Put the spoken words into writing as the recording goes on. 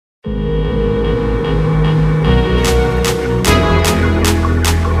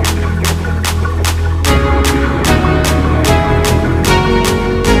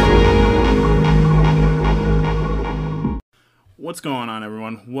What's going on,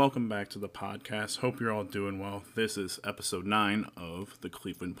 everyone? Welcome back to the podcast. Hope you're all doing well. This is episode 9 of the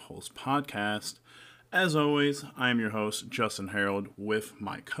Cleveland Pulse podcast. As always, I am your host, Justin Harold, with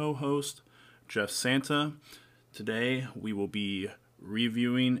my co-host, Jeff Santa. Today, we will be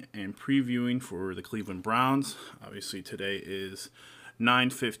reviewing and previewing for the Cleveland Browns. Obviously, today is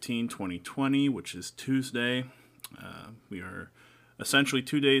 9/15/2020, which is Tuesday. We are essentially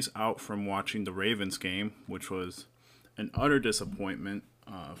 2 days out from watching the Ravens game, which was an utter disappointment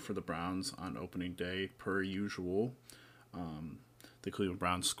for the Browns on opening day, per usual. The Cleveland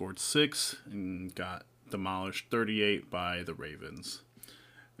Browns scored 6 and got demolished 38 by the Ravens.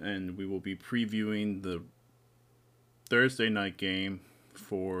 And we will be previewing the Thursday night game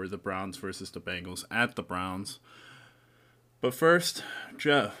for the Browns versus the Bengals at the Browns. But first,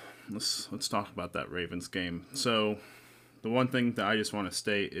 Jeff, let's talk about that Ravens game. So, the one thing that I just want to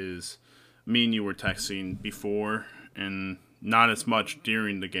state is me and you were texting before, and not as much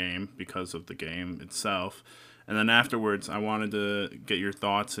during the game because of the game itself. And then afterwards, I wanted to get your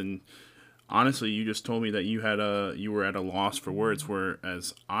thoughts. And honestly, you just told me that you were at a loss for words,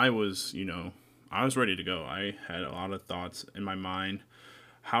 whereas I was ready to go. I had a lot of thoughts in my mind.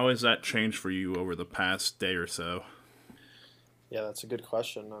 How has that changed for you over the past day or so? Yeah, that's a good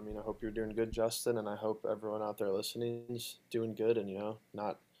question. I mean, I hope you're doing good, Justin, and I hope everyone out there listening is doing good and,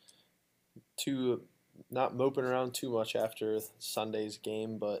 too not moping around too much after Sunday's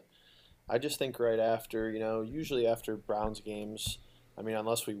game, but I just think right after, usually after Browns games, I mean,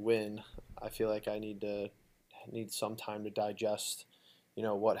 unless we win, I feel like I need some time to digest,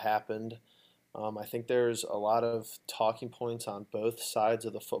 what happened. I think there's a lot of talking points on both sides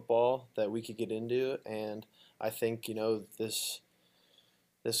of the football that we could get into, and I think this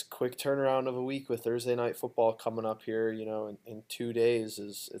quick turnaround of a week with Thursday night football coming up here, in 2 days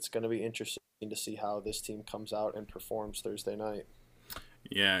it's going to be interesting to see how this team comes out and performs Thursday night.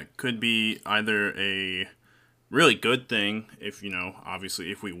 Yeah, it could be either a really good thing if,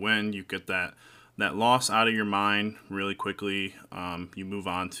 obviously if we win, you get that loss out of your mind really quickly. You move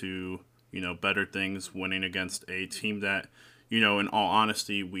on to, better things, winning against a team that, in all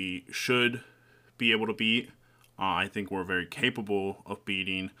honesty, we should be able to beat. I think we're very capable of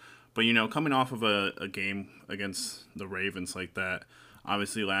beating. But, coming off of a game against the Ravens like that,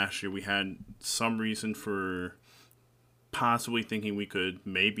 obviously last year we had some reason for possibly thinking we could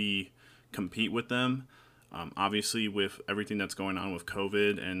maybe compete with them. Obviously, with everything that's going on with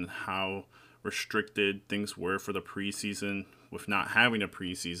COVID and how restricted things were for the preseason, with not having a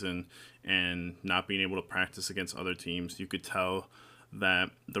preseason and not being able to practice against other teams, you could tell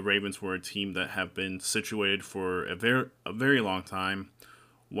that the Ravens were a team that have been situated for a very long time,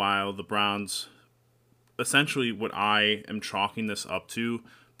 while the Browns, essentially what I am chalking this up to,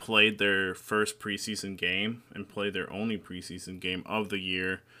 played their first preseason game and played their only preseason game of the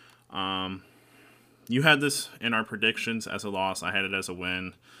year. You had this in our predictions as a loss. I had it as a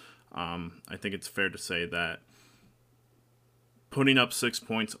win. I think it's fair to say that putting up 6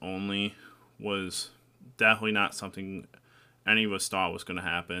 points only was definitely not something any of us thought was going to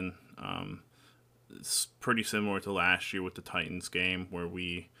happen. It's pretty similar to last year with the Titans game, where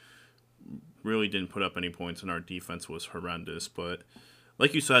we really didn't put up any points and our defense was horrendous. But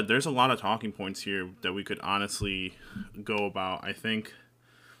like you said, there's a lot of talking points here that we could honestly go about. I think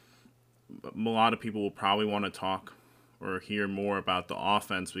a lot of people will probably want to talk or hear more about the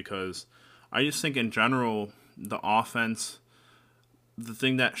offense, because I just think in general, the offense, the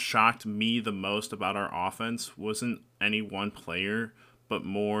thing that shocked me the most about our offense wasn't any one player, but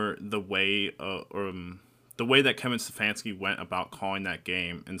more the way the way that Kevin Stefanski went about calling that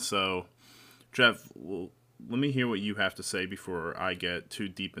game. And so, Jeff, let me hear what you have to say before I get too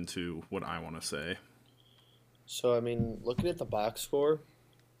deep into what I want to say. So, I mean, looking at the box score,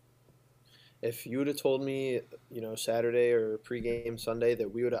 if you would have told me, Saturday or pregame Sunday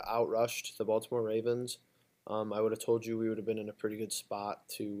that we would have outrushed the Baltimore Ravens, I would have told you we would have been in a pretty good spot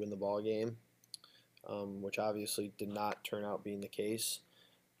to win the ball game, which obviously did not turn out being the case.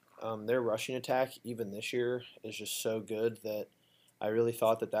 Their rushing attack, even this year, is just so good that I really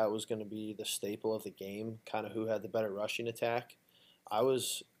thought that was going to be the staple of the game, kind of who had the better rushing attack. I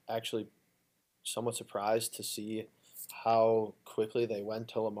was actually somewhat surprised to see how quickly they went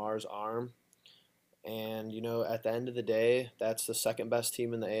to Lamar's arm. And, at the end of the day, that's the second best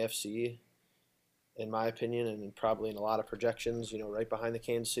team in the AFC, in my opinion, and probably in a lot of projections, right behind the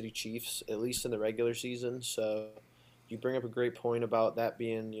Kansas City Chiefs, at least in the regular season. So you bring up a great point about that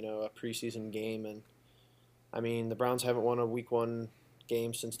being, a preseason game. And, I mean, the Browns haven't won a Week 1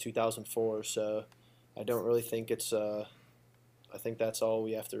 game since 2004, so I don't really think I think that's all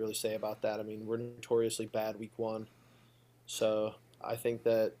we have to really say about that. I mean, we're notoriously bad Week 1. So I think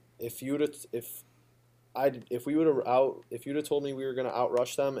that if you'd have told me we were gonna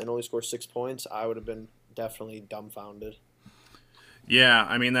outrush them and only score 6 points, I would have been definitely dumbfounded. Yeah,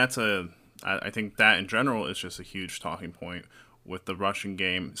 I mean I think that in general is just a huge talking point with the rushing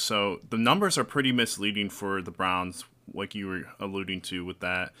game. So the numbers are pretty misleading for the Browns, like you were alluding to with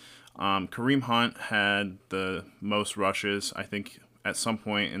that. Kareem Hunt had the most rushes. I think at some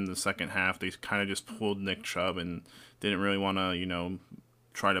point in the second half they kind of just pulled Nick Chubb and didn't really want to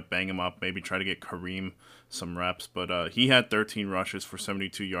try to bang him up, maybe try to get Kareem some reps. But he had 13 rushes for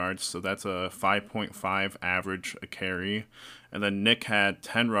 72 yards, so that's a 5.5 average a carry. And then Nick had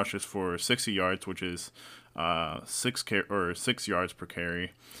 10 rushes for 60 yards, which is 6 yards per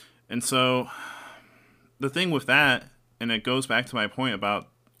carry. And so the thing with that, and it goes back to my point about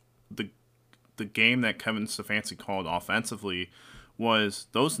the the game that Kevin Stefanski called offensively, was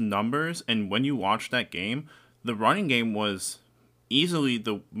those numbers. And when you watch that game, the running game was easily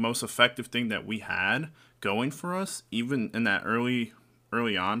the most effective thing that we had going for us, even in that early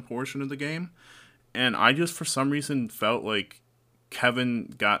on portion of the game. And I just for some reason felt like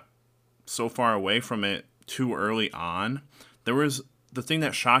Kevin got so far away from it too early on. There was the thing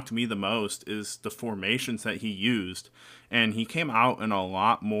that shocked me the most is the formations that he used, and he came out in a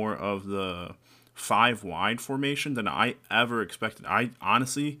lot more of the five wide formation than I ever expected. I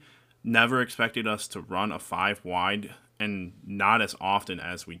honestly never expected us to run a five wide, and not as often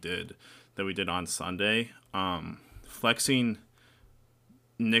as we did on Sunday. Flexing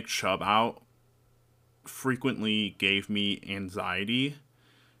Nick Chubb out frequently gave me anxiety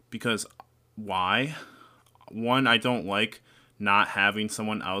because why? One, I don't like not having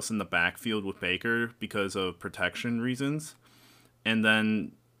someone else in the backfield with Baker because of protection reasons. And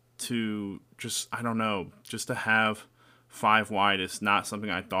then to just, I don't know, just to have five wide is not something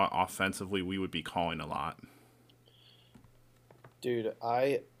I thought offensively we would be calling a lot. Dude,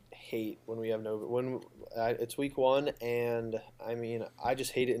 I hate when we have no when it's week one, and I mean I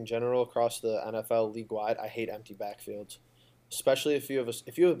just hate it in general across the NFL league wide. I hate empty backfields, especially if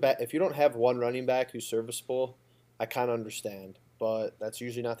you don't have one running back who's serviceable. I kind of understand, but that's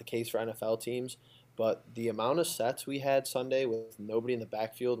usually not the case for NFL teams. But the amount of sets we had Sunday with nobody in the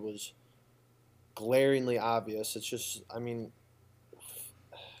backfield was glaringly obvious. It's just, I mean,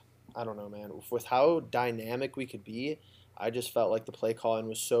 I don't know, man. With how dynamic we could be, I just felt like the play calling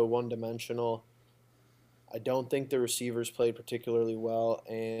was so one dimensional. I don't think the receivers played particularly well,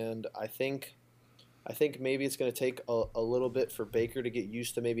 and I think maybe it's going to take a little bit for Baker to get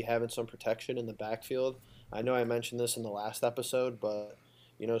used to maybe having some protection in the backfield. I know I mentioned this in the last episode, but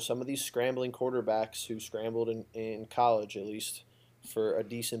some of these scrambling quarterbacks who scrambled in college, at least for a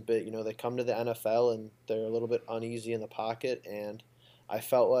decent bit, they come to the NFL and they're a little bit uneasy in the pocket. And I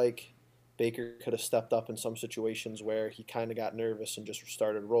felt like Baker could have stepped up in some situations where he kind of got nervous and just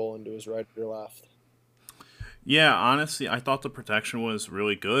started rolling to his right or left. Yeah, honestly, I thought the protection was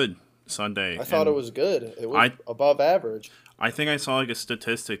really good Sunday, I thought it and was good. It was I above average. I think I saw like a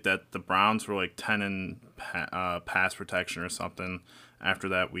statistic that the Browns were like 10 in pass protection or something after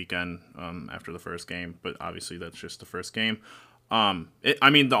that weekend, after the first game. But obviously, that's just the first game. I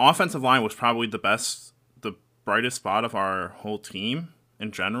mean, the offensive line was probably the brightest spot of our whole team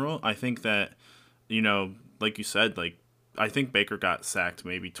in general. I think that, like you said, like I think Baker got sacked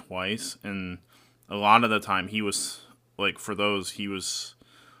maybe twice, and a lot of the time he was like for those he was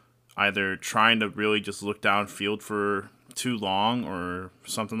either trying to really just look downfield for too long or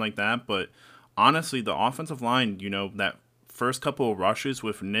something like that. But honestly, the offensive line, that first couple of rushes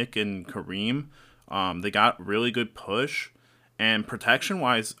with Nick and Kareem, they got really good push. And protection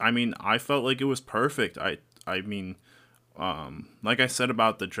wise, I mean, I felt like it was perfect. I mean, like I said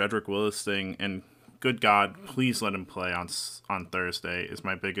about the Jedrick Willis thing, and good God, please let him play on Thursday is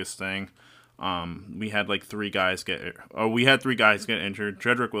my biggest thing. We had like we had three guys get injured.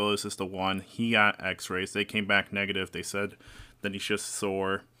 Jedrick Willis is the one. He got X-rays. They came back negative. They said that he's just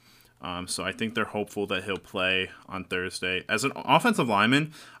sore. So I think they're hopeful that he'll play on Thursday. As an offensive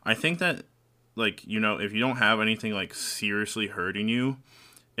lineman, I think that like if you don't have anything like seriously hurting you,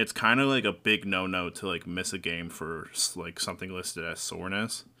 it's kind of like a big no-no to like miss a game for like something listed as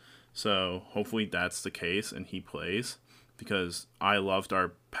soreness. So hopefully that's the case and he plays because I loved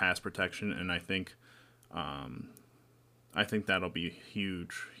our pass protection and I think that'll be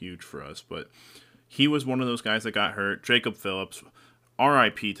huge for us. But he was one of those guys that got hurt. Jacob Phillips,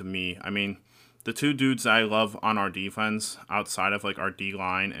 R.I.P. to me. I mean, the two dudes I love on our defense outside of like our D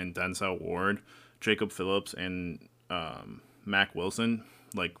line and Denzel Ward, Jacob Phillips and Mac Wilson,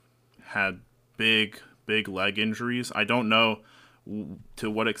 like had big leg injuries. I don't know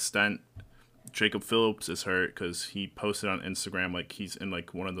to what extent Jacob Phillips is hurt because he posted on Instagram like he's in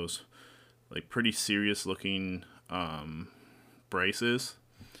like one of those like pretty serious looking braces.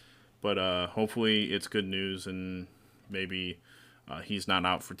 But hopefully it's good news and maybe he's not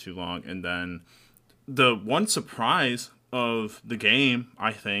out for too long. And then the one surprise of the game,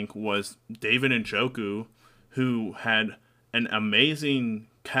 I think, was David Njoku, who had an amazing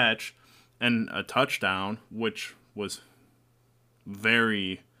catch and a touchdown, which was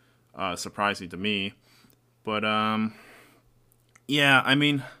very surprising to me. But yeah, I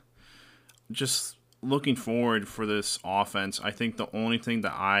mean, just looking forward for this offense, I think the only thing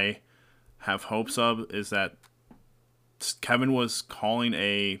that I have hopes of is that Kevin was calling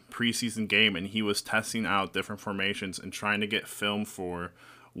a preseason game and he was testing out different formations and trying to get film for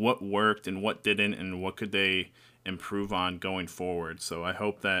what worked and what didn't and what could they improve on going forward. So I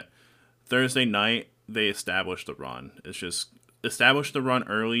hope that Thursday night they establish the run. It's just establish the run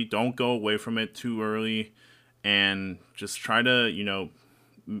early. Don't go away from it too early, and just try to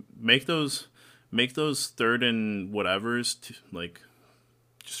make those third and whatevers like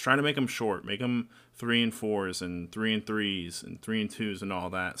just try to make them short. Make them 3-4s and 3-3s and 3-2s and all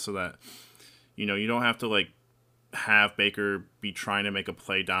that, so that you don't have to like have Baker be trying to make a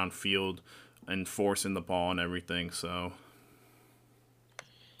play downfield and forcing the ball and everything. So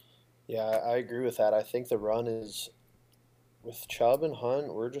Yeah, I agree with that. I think the run is with Chubb and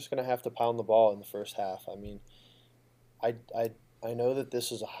Hunt. We're just gonna have to pound the ball in the first half. I mean, I I I know that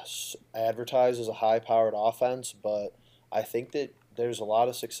this is advertised as a high-powered offense, but I think that there's a lot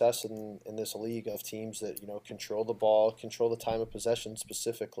of success in this league of teams that control the ball, control the time of possession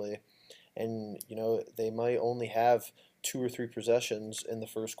specifically, and they might only have two or three possessions in the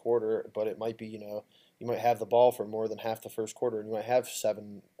first quarter, but it might be you might have the ball for more than half the first quarter, and you might have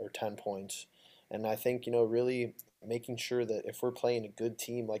 7 or 10 points. And I think really making sure that if we're playing a good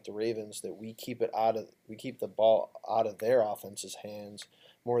team like the Ravens, that we keep the ball out of their offense's hands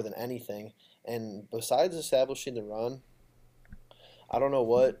more than anything. And besides establishing the run, I don't know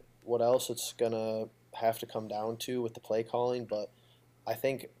what else it's gonna have to come down to with the play calling, but I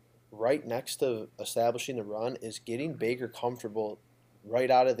think right next to establishing the run is getting Baker comfortable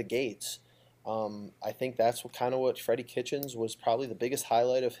right out of the gates. I think that's kind of what Freddie Kitchens was probably the biggest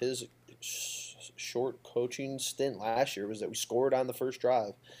highlight of his short coaching stint last year was that we scored on the first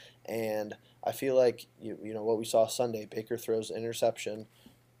drive, and I feel like what we saw Sunday, Baker throws an interception,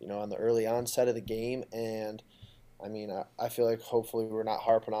 on the early onset of the game, and I mean I feel like hopefully we're not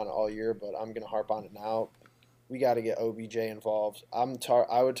harping on it all year, but I'm gonna harp on it now. We got to get OBJ involved. I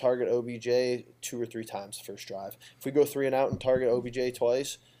would target OBJ 2 or 3 times the first drive. If we go 3-and-out and target OBJ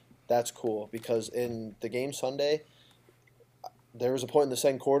twice, that's cool because in the game Sunday, there was a point in the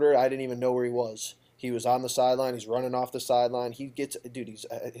second quarter I didn't even know where he was. He was on the sideline. He's running off the sideline.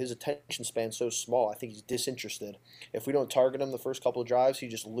 His attention span's so small. I think he's disinterested. If we don't target him the first couple of drives, he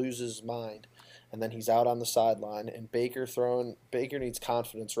just loses his mind, and then he's out on the sideline. And Baker needs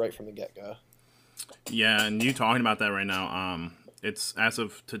confidence right from the get go. yeah, and you talking about that right now. It's as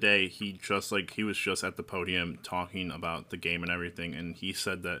of today. He was just at the podium talking about the game and everything, and he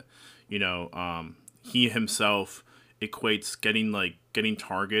said that, he himself equates getting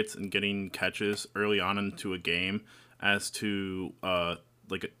targets and getting catches early on into a game as to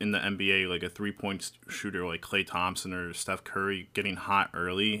like in the NBA, like a 3 point shooter like Klay Thompson or Steph Curry getting hot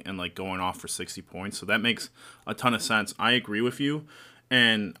early and like going off for 60 points. So that makes a ton of sense. I agree with you.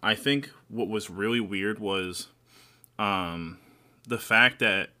 And I think what was really weird was the fact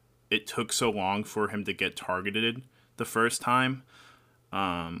that it took so long for him to get targeted the first time.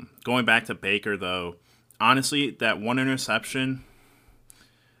 Going back to Baker, though, honestly, that one interception,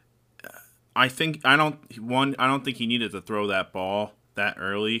 I don't think he needed to throw that ball that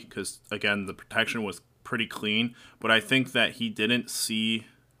early because again the protection was pretty clean. But I think that he didn't see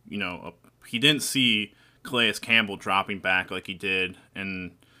Calais Campbell dropping back like he did,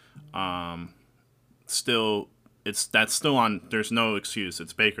 and still that's still on. There's no excuse.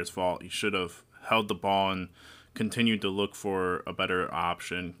 It's Baker's fault. He should have held the ball and continued to look for a better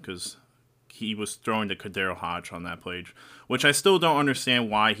option because he was throwing to Kadero Hodge on that play, which I still don't understand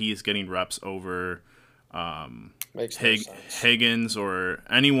why he's getting reps over Makes no sense. Higgins or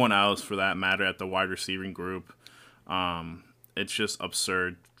anyone else for that matter at the wide receiving group. It's just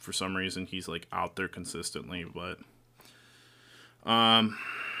absurd. For some reason, he's like out there consistently, but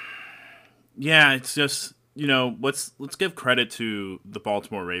yeah, it's just let's give credit to the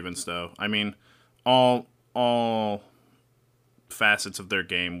Baltimore Ravens though. I mean, all facets of their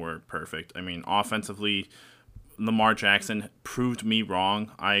game were perfect. I mean, offensively, Lamar Jackson proved me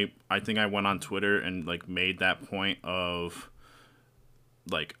wrong. I think I went on Twitter and like made that point of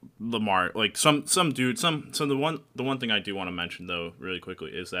like Lamar, like some dude, some the one thing I do want to mention though really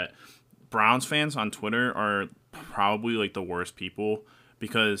quickly is that Browns fans on Twitter are probably like the worst people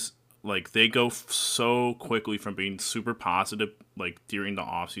because like they go so quickly from being super positive like during the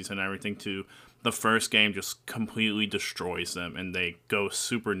offseason and everything to the first game just completely destroys them and they go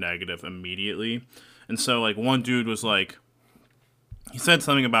super negative immediately. And so like one dude was like he said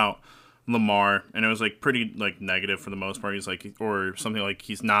something about Lamar, and it was like pretty like negative for the most part. He's like, or something like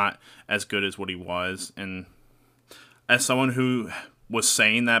he's not as good as what he was. And as someone who was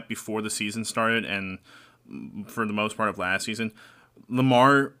saying that before the season started, and for the most part of last season,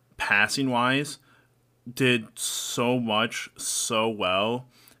 Lamar passing wise did so much so well,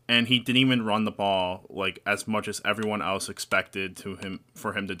 and he didn't even run the ball like as much as everyone else expected to him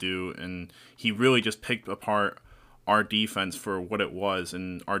for him to do, and he really just picked apart our defense for what it was,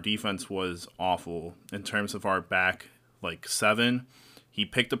 and our defense was awful in terms of our back like seven. He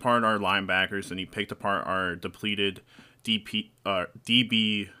picked apart our linebackers and he picked apart our depleted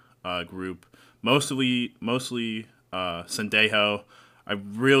DB group. Mostly Sendejo. I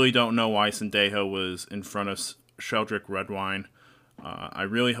really don't know why Sendejo was in front of Sheldrick Redwine. I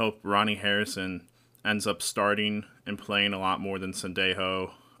really hope Ronnie Harrison ends up starting and playing a lot more than Sendejo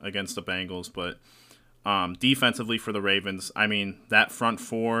against the Bengals. But defensively for the Ravens, I mean, that front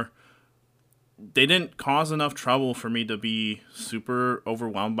four, they didn't cause enough trouble for me to be super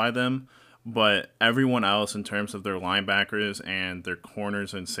overwhelmed by them. But everyone else, in terms of their linebackers and their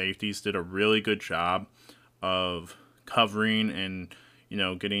corners and safeties, did a really good job of covering and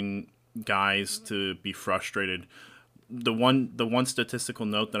getting guys to be frustrated. The one statistical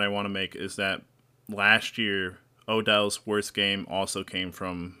note that I want to make is that last year Odell's worst game also came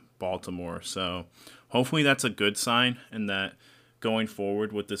from Baltimore. So hopefully that's a good sign, and that going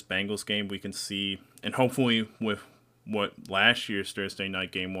forward with this Bengals game we can see, and hopefully with what last year's Thursday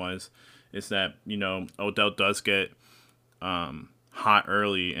night game was, is that Odell does get hot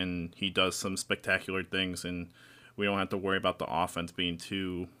early and he does some spectacular things, and we don't have to worry about the offense being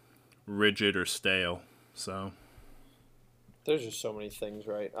too rigid or stale. So There's just so many things,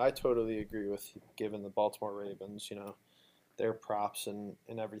 right? I totally agree with you, given the Baltimore Ravens, their props and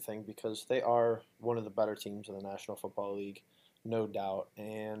everything because they are one of the better teams in the National Football League, no doubt.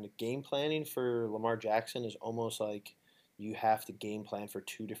 And game planning for Lamar Jackson is almost like you have to game plan for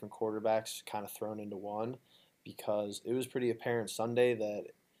two different quarterbacks kind of thrown into one because it was pretty apparent Sunday that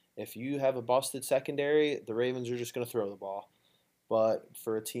if you have a busted secondary, the Ravens are just going to throw the ball. But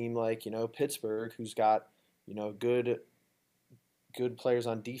for a team like, Pittsburgh, who's got, good players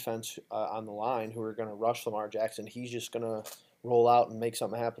on defense on the line who are going to rush Lamar Jackson, he's just going to roll out and make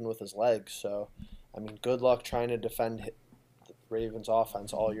something happen with his legs. So, I mean, good luck trying to defend the Ravens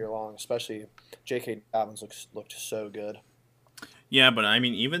offense all year long, especially J.K. Dobbins looked so good. yeah, but I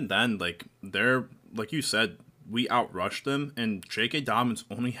mean even then, like they're like you said, we outrushed them, and J.K. Dobbins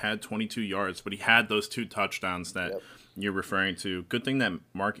only had 22 yards, but he had those two touchdowns that Yep. you're referring to. Good thing that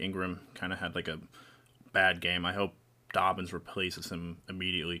Mark Ingram kind of had like a bad game. I hope Dobbins replaces him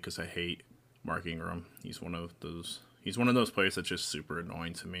immediately because I hate Mark Ingram. He's one of those. He's one of those players that's just super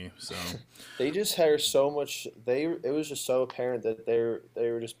annoying to me. So They just had so much. It was just so apparent that they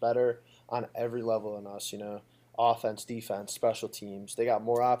were just better on every level than us. Offense, defense, special teams. They got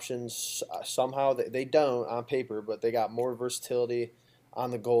more options. Somehow they don't on paper, but they got more versatility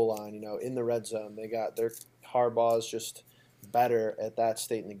on the goal line. In the red zone, they got their Harbaugh's just better at that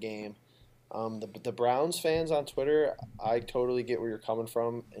state in the game. The Browns fans on Twitter, I totally get where you're coming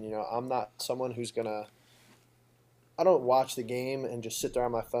from, and I'm not someone who's gonna. I don't watch the game and just sit there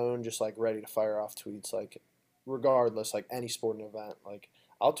on my phone, just like ready to fire off tweets. Like, regardless, like any sporting event, like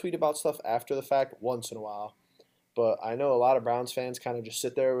I'll tweet about stuff after the fact once in a while. But I know a lot of Browns fans kind of just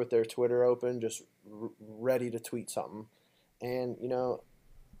sit there with their Twitter open, just ready to tweet something. And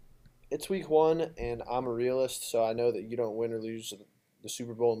it's week one, and I'm a realist, so I know that you don't win or lose the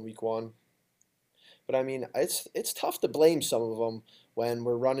Super Bowl in week one. But I mean, it's tough to blame some of them when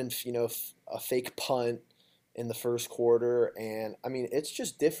we're running, a fake punt in the first quarter, and I mean, it's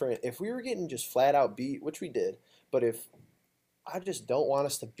just different. If we were getting just flat out beat, which we did, but if I just don't want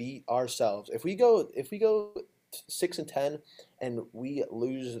us to beat ourselves. If we go 6-10 and we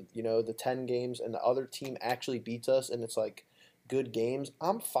lose, the 10 games, and the other team actually beats us, and it's like good games,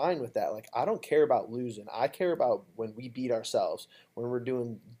 I'm fine with that. Like I don't care about losing. I care about when we beat ourselves, when we're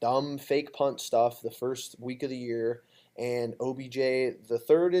doing dumb fake punt stuff the first week of the year, and OBJ, the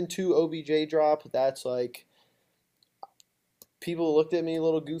 3rd and 2 OBJ drop. That's like people looked at me a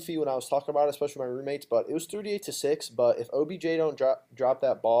little goofy when I was talking about it, especially my roommates. But it was 38-6. But if OBJ don't drop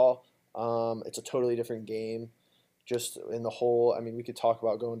that ball, it's a totally different game. just in the whole. I mean, we could talk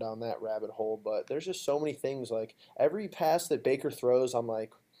about going down that rabbit hole, but there's just so many things. Like every pass that Baker throws, I'm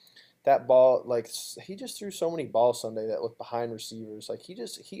like, that ball, like he just threw so many balls Sunday that look behind receivers. Like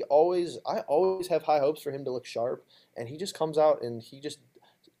he always, I always have high hopes for him to look sharp, and he just comes out and he just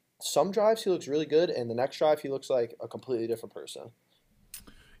some drives he looks really good, and the next drive he looks like a completely different person.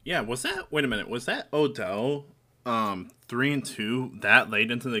 Yeah, was that? Wait a minute. Was that Odell 3-2 that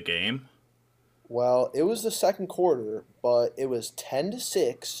late into the game? Well, it was the second quarter, but it was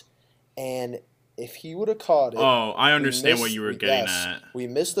 10-6, and if he would have caught it, Oh, I we understand what you missed. were getting Yes, at. we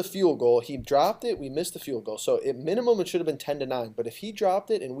missed the field goal. He dropped it. We missed the field goal. So at minimum, it should have been 10-9. But if he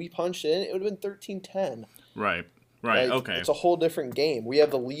dropped it and we punched it in, it would have been 13-10. Right. Right. Like Okay. it's a whole different game. We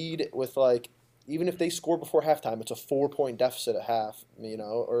have the lead with like even if they score before halftime, it's a 4 point deficit at half.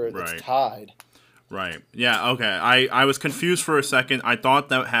 Or it's Right. tied. Right. Yeah. Okay. I was confused for a second. I thought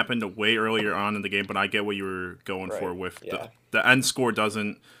that happened way earlier on in the game, but I get what you were going for Right. with Yeah. the end score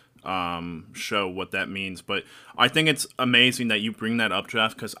doesn't show what that means. But I think it's amazing that you bring that up,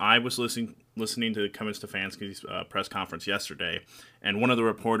 Jeff, because I was listening to Kevin Stefanski's press conference yesterday, and one of the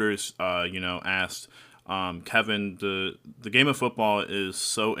reporters, asked. Kevin, the game of football is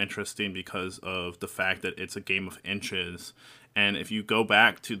so interesting because of the fact that it's a game of inches. And if you go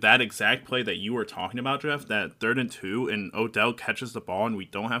back to that exact play that you were talking about, Jeff, that 3rd and 2, and Odell catches the ball, and we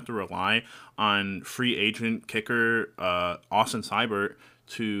don't have to rely on free agent kicker Austin Seibert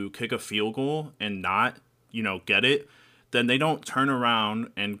to kick a field goal and not, get it, then they don't turn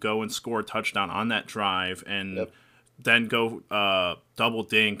around and go and score a touchdown on that drive and Yep. then go double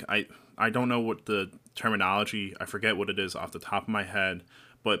dink. I don't know what the terminology, I forget what it is off the top of my head,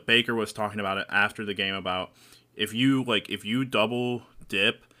 but Baker was talking about it after the game about if you double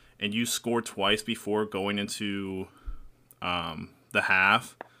dip and you score twice before going into the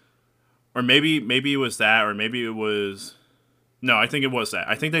half, or maybe it was that, or maybe it was no, I think it was that.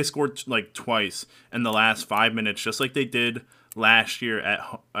 I think they scored like twice in the last 5 minutes, just like they did last year at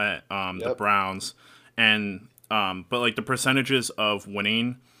the Yep. Browns, and but like the percentages of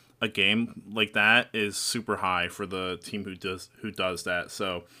winning a game like that is super high for the team who does that.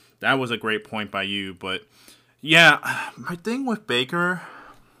 So that was a great point by you. But yeah, my thing with Baker,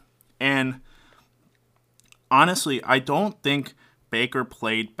 and honestly, I don't think Baker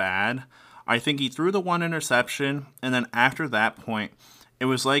played bad. I think he threw the one interception, and then after that point, it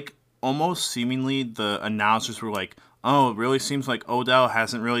was like almost seemingly the announcers were like, "Oh, it really seems like Odell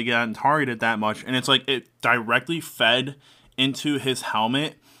hasn't really gotten targeted that much," and it's like it directly fed into his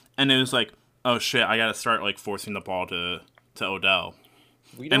helmet, and it was like, "Oh shit, I gotta start like forcing the ball to Odell,"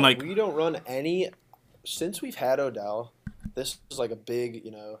 We and don't like we don't run any since we've had Odell. This is like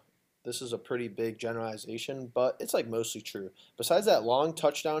this is a pretty big generalization, but it's like mostly true. Besides that long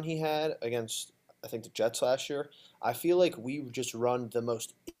touchdown he had against I think the Jets last year, I feel like we just run the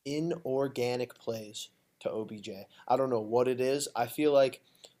most inorganic plays to OBJ. I don't know what it is. I feel like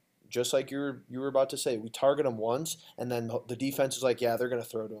just like you were about to say, we target him once, and then the defense is like, yeah, they're gonna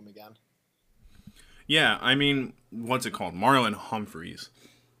throw to him again. yeah, I mean, what's it called, Marlon Humphreys.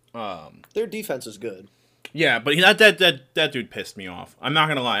 Their defense is good. Yeah, but that dude pissed me off. I'm not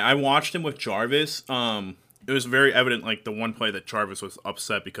gonna lie. I watched him with Jarvis. It was very evident, like the one play that Jarvis was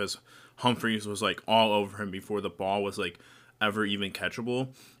upset because Humphreys was like all over him before the ball was like ever even catchable.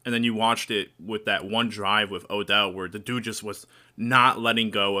 And then you watched it with that one drive with Odell where the dude just was not letting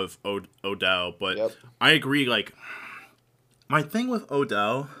go of Odell. But Yep. I agree. Like my thing with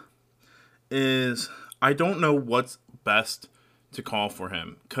Odell is I don't know what's best to call for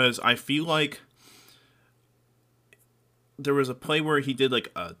him because I feel like there was a play where he did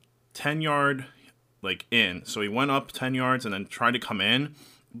like a 10-yard like in. So he went up 10 yards and then tried to come in,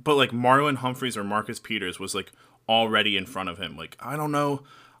 but like Marlon Humphreys or Marcus Peters was like already in front of him. Like I don't know.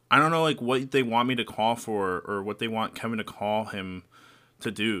 I don't know like what they want me to call for or what they want Kevin to call him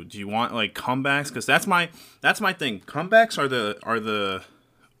to do. Do you want like comebacks? Cuz that's my thing. Comebacks are the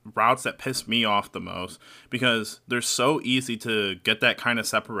routes that piss me off the most because they're so easy to get that kind of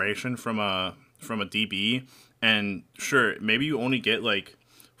separation from a DB. And sure, maybe you only get like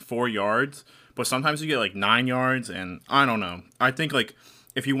 4 yards, but sometimes you get like 9 yards. And I don't know. I think like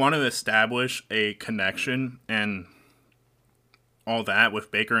if you want to establish a connection and all that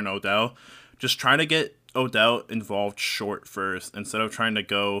with Baker and Odell, just try to get Odell involved short first instead of trying to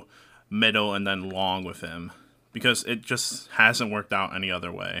go middle and then long with him because it just hasn't worked out any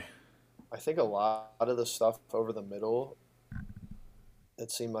other way. I think a lot of the stuff over the middle, it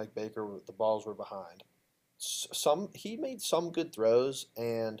seemed like the balls were behind. Some he made some good throws,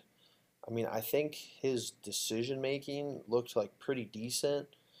 and I mean I think his decision making looked like pretty decent.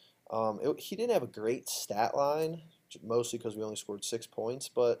 He didn't have a great stat line, mostly because we only scored 6 points.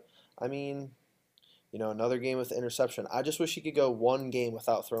 But I mean, another game with interception. I just wish he could go one game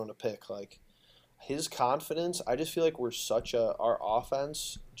without throwing a pick. Like his confidence, I just feel like our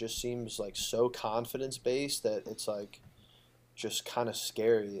offense just seems like so confidence based that it's like just kind of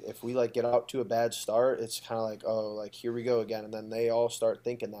scary. If we like get out to a bad start, it's kind of like, oh, like here we go again, and then they all start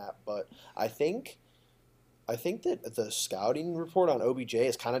thinking that. But I think I think that the scouting report on OBJ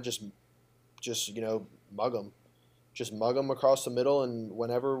is kind of just mug them, just mug them across the middle, and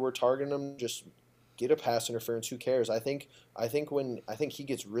whenever we're targeting them, just get a pass interference. Who cares? I think he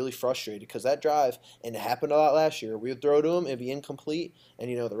gets really frustrated because that drive, and it happened a lot last year. We would throw to him, it'd be incomplete, and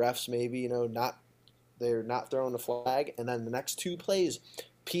the refs maybe not they're not throwing the flag, and then the next two plays,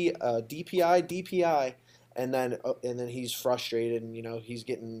 DPI, and then he's frustrated, and he's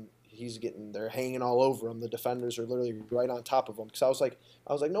getting they're hanging all over him. The defenders are literally right on top of him. Because I was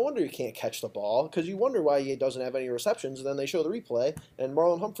like, no wonder he can't catch the ball. Because you wonder why he doesn't have any receptions. And then they show the replay, and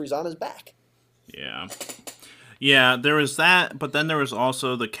Marlon Humphrey's on his back. Yeah. Yeah, there was that, but then there was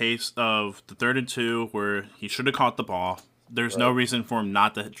also the case of the 3rd and 2 where he should have caught the ball. There's no Right. reason for him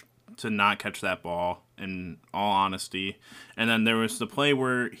not to not catch that ball, in all honesty. And then there was the play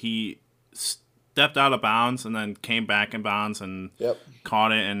where he stepped out of bounds and then came back in bounds and Yep.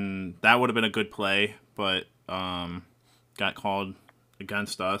 caught it, and that would have been a good play, but got called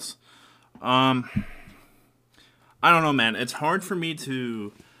against us. Um, I don't know, man. It's hard for me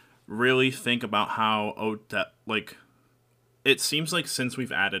to really think about how Odell, like, it seems like since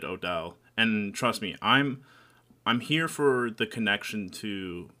we've added Odell, and trust me, I'm here for the connection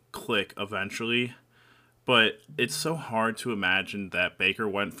to click eventually, but it's so hard to imagine that Baker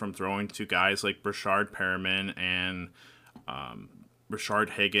went from throwing to guys like Brashard Perriman and Rashard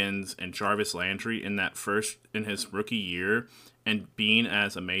Higgins and Jarvis Landry in his rookie year, and being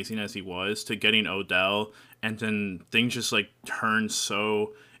as amazing as he was, to getting Odell, and then things just like turn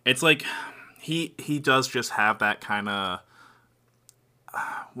so. It's like he does just have that kind of,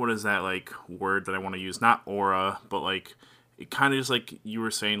 what is that like word that I want to use? Not aura, but like it kind of just like you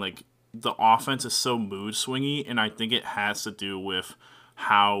were saying, like the offense is so mood swingy, and I think it has to do with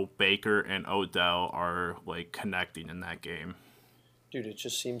how Baker and Odell are like connecting in that game. Dude, it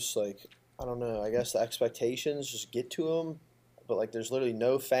just seems like, I don't know. I guess the expectations just get to him. But, like, there's literally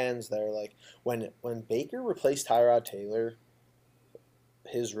no fans there. Like, when Baker replaced Tyrod Taylor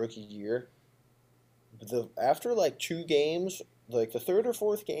his rookie year, after like 2 games, like the third or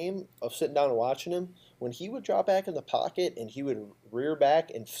fourth game of sitting down and watching him, when he would drop back in the pocket and he would rear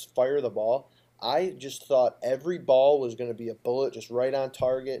back and fire the ball, I just thought every ball was going to be a bullet, just right on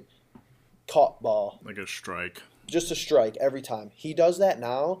target, caught ball, Like a strike. just a strike every time. He does that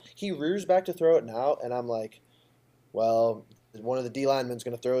now. He rears back to throw it now, and I'm like, well, one of the D linemen's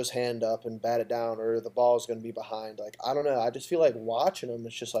going to throw his hand up and bat it down, or the ball's going to be behind. Like, I don't know. I just feel like watching him,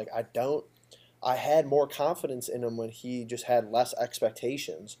 it's just like I had more confidence in him when he just had less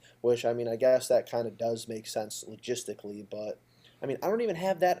expectations, which I mean, I guess that kind of does make sense logistically, but I mean, I don't even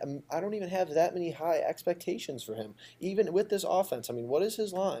have that many high expectations for him, even with this offense. I mean, what is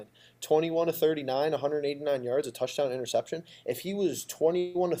his line? 21 to 39, 189 yards, a touchdown, interception. If he was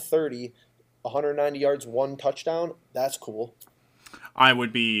 21 to 30, 190 yards, one touchdown, that's cool. I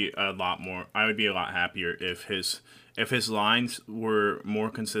would be a lot more. I would be a lot happier if his lines were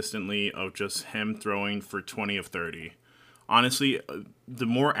more consistently of just him throwing for 20 of 30. Honestly, the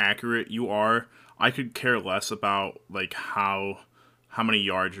more accurate you are, I could care less about like how many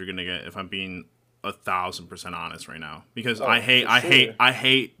yards you're gonna get, if I'm being 1,000% honest right now, because I Oh, hate for I hate sure. I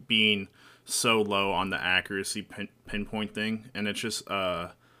hate being so low on the accuracy pinpoint thing, and it's just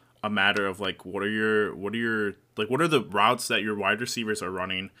a matter of like what are the routes that your wide receivers are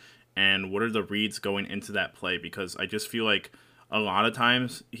running, and what are the reads going into that play, because I just feel like a lot of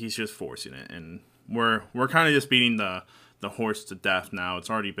times he's just forcing it, and we're kind of just beating the horse to death now. It's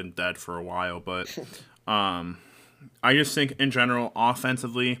already been dead for a while, but I just think in general,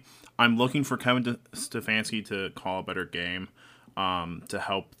 offensively, I'm looking for Kevin Stefanski to call a better game, to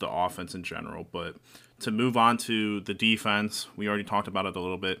help the offense in general. But to move on to the defense, we already talked about it a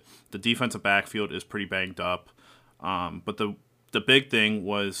little bit. The defensive backfield is pretty banged up. But the big thing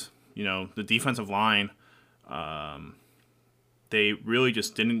was, the defensive line. They really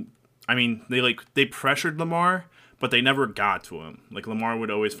just didn't. I mean, they pressured Lamar, but they never got to him. Like Lamar would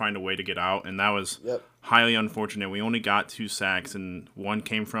always find a way to get out, and that was Yep. highly unfortunate. We only got 2 sacks, and one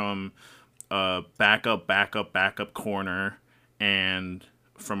came from a backup corner, and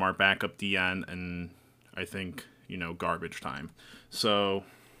from our backup DN, and I think garbage time. So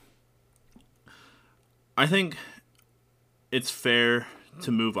I think it's fair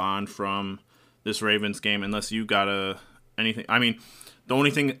to move on from this Ravens game unless you got anything. I mean, the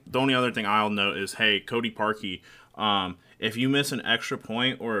only other thing I'll note is, hey, Cody Parkey, if you miss an extra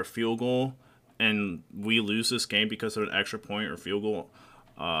point or a field goal and we lose this game because of an extra point or field goal,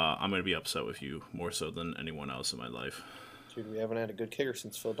 I'm gonna be upset with you more so than anyone else in my life. Dude, we haven't had a good kicker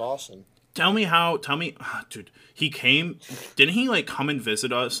since Phil Dawson. Tell me, dude. He came. Didn't he like come and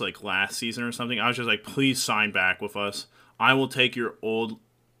visit us like last season or something? I was just like, please sign back with us. I will take your old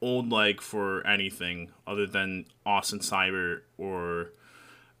leg for anything other than Austin Cyber or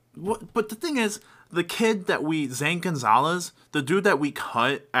what. But the thing is, the kid that Zane Gonzalez, the dude that we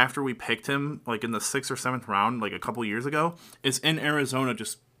cut after we picked him like in the 6th or 7th round, like a couple years ago, is in Arizona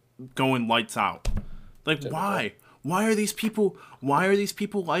just going lights out. Like, Typical. why? Why are these people? Why are these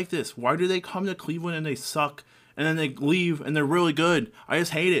people like this? Why do they come to Cleveland and they suck, and then they leave and they're really good? I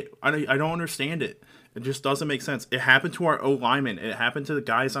just hate it. I don't understand it. It just doesn't make sense. It happened to our O lineman. It happened to the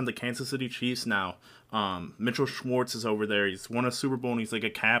guys on the Kansas City Chiefs now. Mitchell Schwartz is over there. He's won a Super Bowl and he's like a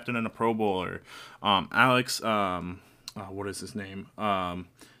captain and a Pro Bowler. Alex, what is his name?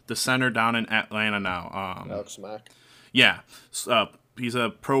 The center down in Atlanta now. Alex Mack. Yeah, he's a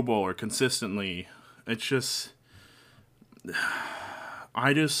Pro Bowler consistently. It's just.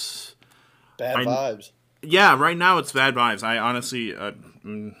 Bad vibes. Yeah, right now it's bad vibes. I honestly,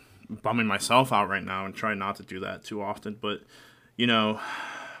 I'm bumming myself out right now and trying not to do that too often. But,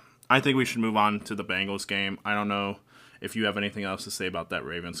 I think we should move on to the Bengals game. I don't know if you have anything else to say about that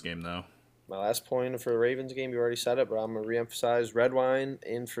Ravens game, though. My last point for the Ravens game, you already said it, but I'm going to reemphasize red wine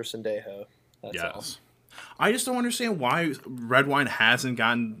in for Sendejo. That's all. I just don't understand why red wine hasn't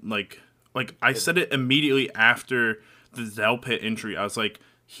gotten, like I said it immediately after the Delpit injury. I was like,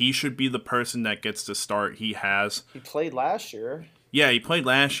 he should be the person that gets to start. He played last year. Yeah, he played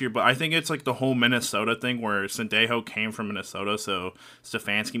last year, but I think it's like the whole Minnesota thing where Sendejo came from Minnesota, so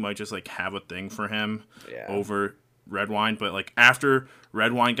Stefanski might just like have a thing for him over red wine. But like after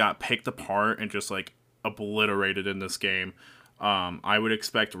red wine got picked apart and just like obliterated in this game, I would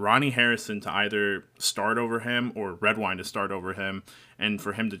expect Ronnie Harrison to either start over him or red wine to start over him, and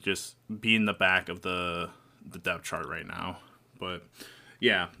for him to just be in the back of the depth chart right now. But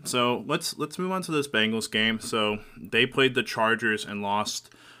yeah, so let's move on to this Bengals game. So they played the Chargers and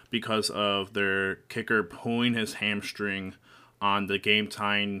lost because of their kicker pulling his hamstring on the game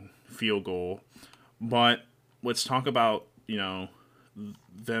tying field goal. But let's talk about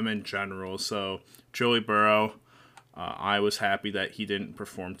them in general. So Joey Burrow, I was happy that he didn't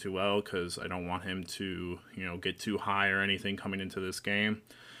perform too well because I don't want him to get too high or anything coming into this game.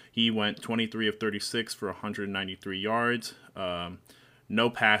 He went 23 of 36 for 193 yards. No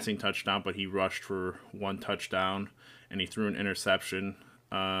passing touchdown, but he rushed for 1 touchdown, and he threw an interception.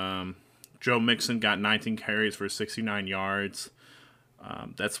 Joe Mixon got 19 carries for 69 yards.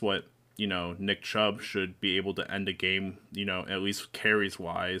 That's what, Nick Chubb should be able to end a game, at least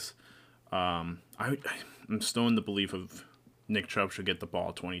carries-wise. I'm still in the belief of Nick Chubb should get the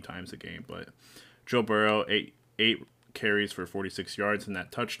ball 20 times a game, but Joe Burrow, eight carries for 46 yards in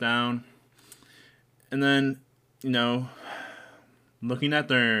that touchdown. And then, looking at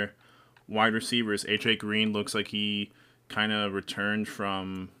their wide receivers, A.J. Green looks like he kind of returned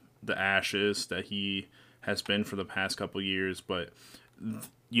from the ashes that he has been for the past couple years. But,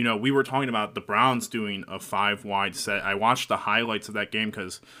 we were talking about the Browns doing a 5-wide set. I watched the highlights of that game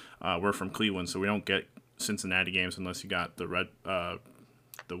because we're from Cleveland, so we don't get Cincinnati games unless you got the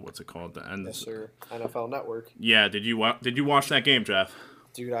what's it called? The end. Yes, sir. NFL Network. Yeah. Did you watch that game, Jeff?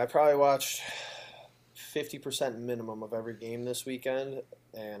 Dude, I probably watched 50% minimum of every game this weekend,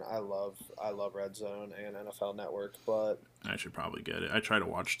 and I love Red Zone and NFL Network, but I should probably get it. I try to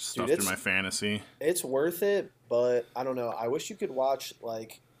watch stuff through my fantasy. It's worth it, but I don't know. I wish you could watch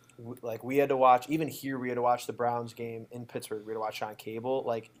like we had to watch, even here we had to watch the Browns game in Pittsburgh. We had to watch it on cable.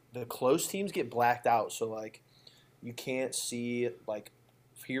 Like the close teams get blacked out, so like you can't see like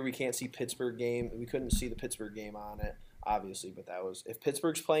here we can't see Pittsburgh game. We couldn't see the Pittsburgh game on it, obviously, but that was if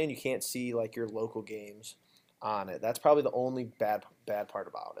Pittsburgh's playing, you can't see like your local games on it. That's probably the only bad part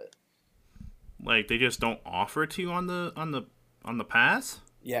about it. Like they just don't offer it to you on the pass?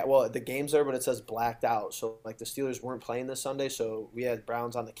 Yeah, well, the game's there, but it says blacked out. So, like, the Steelers weren't playing this Sunday, so we had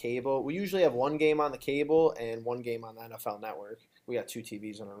Browns on the cable. We usually have one game on the cable and one game on the NFL Network. We got 2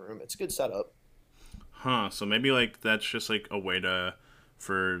 TVs in our room. It's a good setup. Huh, so maybe, like, that's just, like, a way I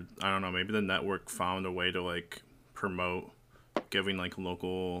don't know, maybe the network found a way to, like, promote giving, like,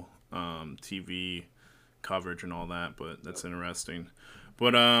 local TV coverage and all that, but that's interesting.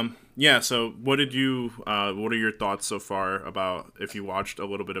 But yeah. So, what are your thoughts so far about if you watched a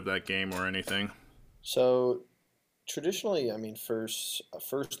little bit of that game or anything? So, Traditionally, I mean, first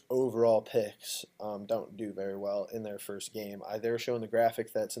overall picks don't do very well in their first game. They're showing the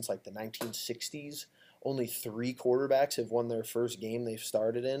graphic that since like the 1960s, only three quarterbacks have won their first game they've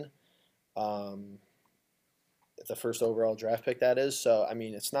started in. Um, the first overall draft pick, that is. So, I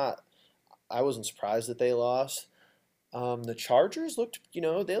mean, it's not. I wasn't surprised that they lost. The Chargers looked, they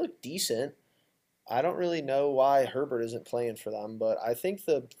looked decent. I don't really know why Herbert isn't playing for them, but I think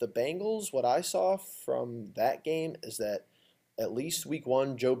the Bengals, what I saw from that game is that at least week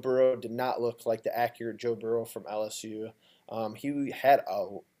one, Joe Burrow did not look like the accurate Joe Burrow from LSU. He had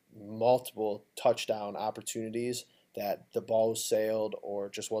multiple touchdown opportunities that the ball was sailed or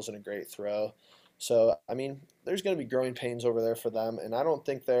just wasn't a great throw. So, I mean, there's going to be growing pains over there for them, and I don't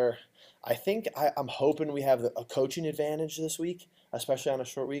think they're. I'm hoping we have a coaching advantage this week, especially on a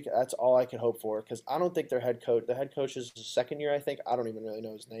short week. That's all I can hope for because I don't think the head coach is his second year, I think. I don't even really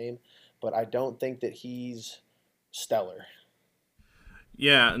know his name, but I don't think that he's stellar.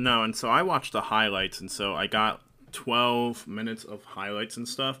 Yeah, no, and so I watched the highlights, and so I got 12 minutes of highlights and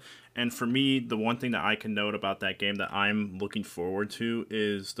stuff. And for me, the one thing that I can note about that game that I'm looking forward to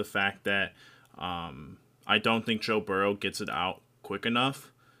is the fact that I don't think Joe Burrow gets it out quick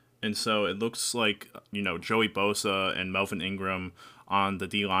enough. And so it looks like, Joey Bosa and Melvin Ingram on the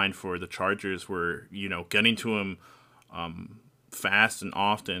D line for the Chargers were, getting to him fast and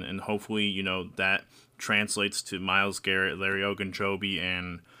often, and hopefully, that translates to Miles Garrett, Larry Ogunjobi,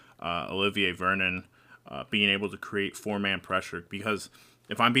 and Olivier Vernon being able to create four-man pressure. Because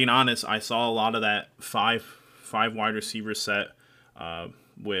if I'm being honest, I saw a lot of that five wide receiver set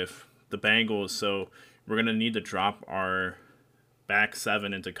with the Bengals, so we're gonna need to drop our back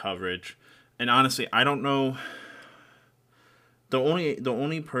seven into coverage. And honestly, I don't know. The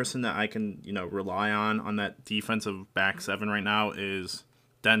only person that I can rely on that defensive back seven right now is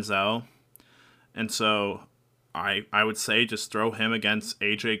Denzel, and so I would say just throw him against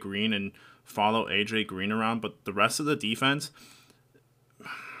AJ Green and follow AJ Green around. But the rest of the defense,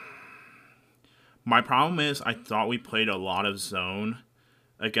 my problem is I thought we played a lot of zone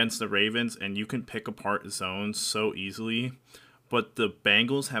against the Ravens, and you can pick apart zones so easily. But the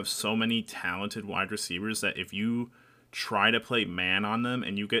Bengals have so many talented wide receivers that if you try to play man on them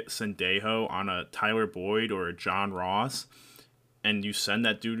and you get Sendejo on a Tyler Boyd or a John Ross and you send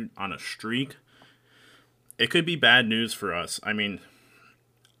that dude on a streak, it could be bad news for us. I mean,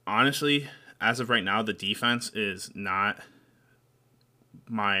 honestly, as of right now, the defense is not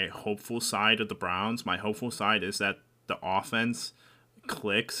my hopeful side of the Browns. My hopeful side is that the offense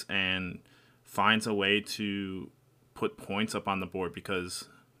clicks and finds a way to put points up on the board, because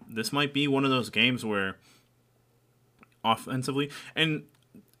this might be one of those games where offensively, and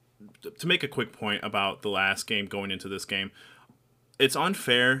to make a quick point about the last game going into this game, it's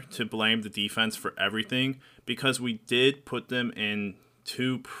unfair to blame the defense for everything because we did put them in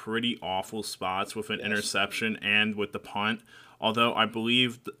two pretty awful spots with an Yes. interception and with the punt. Although I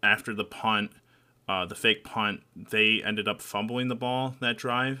believe after the punt, the fake punt, they ended up fumbling the ball that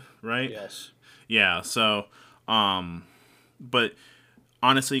drive, right? Yes. Yeah, so, but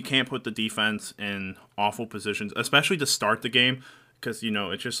honestly, you can't put the defense in awful positions, especially to start the game, because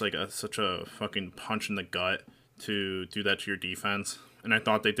it's just like such a fucking punch in the gut to do that to your defense. And I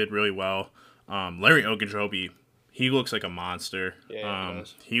thought they did really well. Larry Ogunjobi, he looks like a monster. Yeah,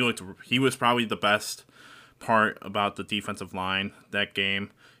 he does. He was probably the best part about the defensive line that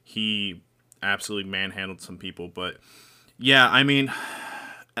game. He absolutely manhandled some people, but yeah, I mean,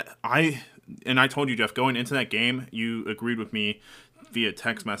 I I told you, Jeff, going into that game, you agreed with me via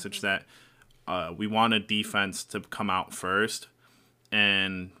text message that we wanted defense to come out first,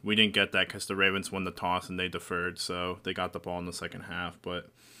 and we didn't get that because the Ravens won the toss and they deferred, so they got the ball in the second half. But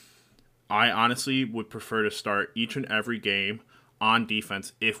I honestly would prefer to start each and every game on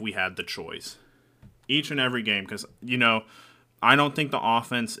defense if we had the choice. Each and every game, because I don't think the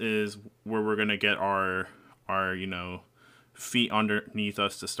offense is where we're gonna get our feet underneath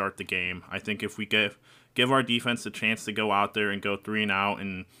us to start the game. I think if we give our defense a chance to go out there and go 3-and-out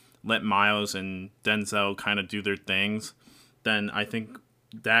and let Miles and Denzel kind of do their things, then I think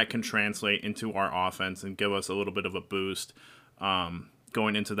that can translate into our offense and give us a little bit of a boost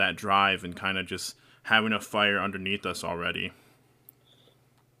going into that drive and kind of just having a fire underneath us already.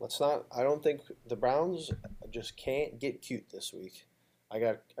 Let's not. I don't think the Browns just can't get cute this week. I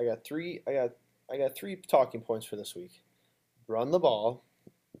got three talking points for this week. Run the ball.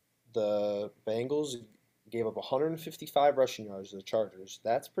 The Bengals gave up 155 rushing yards to the Chargers.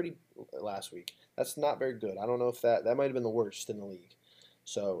 That's pretty last week. That's not very good. I don't know if that might have been the worst in the league.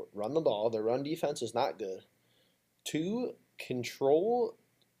 So run the ball. Their run defense is not good. Two,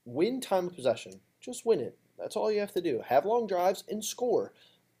 win time of possession. Just win it. That's all you have to do. Have long drives and score.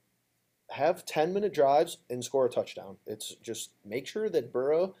 Have 10-minute drives and score a touchdown. It's just make sure that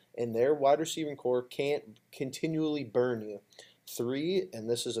Burrow and their wide receiving core can't continually burn you. Three, and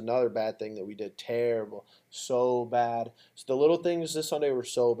this is another bad thing that we did terrible, so bad. So the little things this Sunday were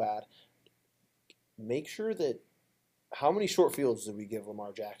so bad. Make sure that how many short fields did we give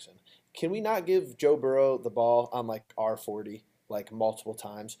Lamar Jackson? Can we not give Joe Burrow the ball on like R40 like multiple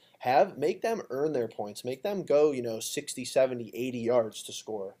times? Make them earn their points. Make them go, 60, 70, 80 yards to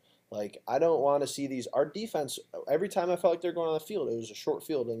score. Like I don't want to see these our defense every time I felt like they're going on the field, it was a short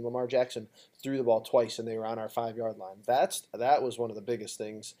field and Lamar Jackson threw the ball twice and they were on our 5 yard line. That was one of the biggest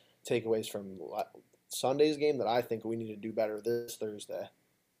things takeaways from Sunday's game that I think we need to do better this Thursday.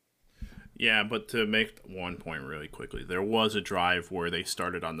 Yeah, but to make one point really quickly, there was a drive where they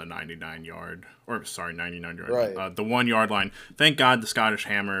started on the 99 yard, Right. the 1 yard line. Thank God the Scottish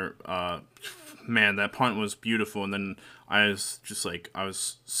Hammer, man, that punt was beautiful. And then I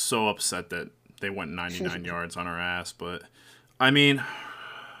was so upset that they went 99 yards on our ass. But, I mean,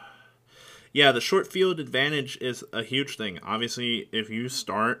 yeah, the short field advantage is a huge thing. Obviously, if you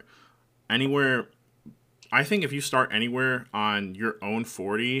start anywhere, I think if you start anywhere on your own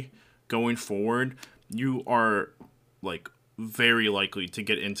 40 going forward, you are like very likely to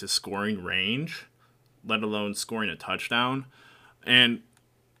get into scoring range, let alone scoring a touchdown. And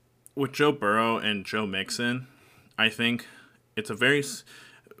with Joe Burrow and Joe Mixon, I think it's a very.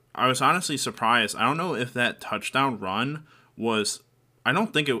 I was honestly surprised. I don't know if that touchdown run was. I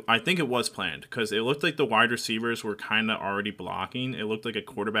don't think it. I think it was planned because it looked like the wide receivers were kind of already blocking. It looked like a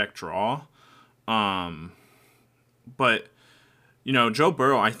quarterback draw. But Joe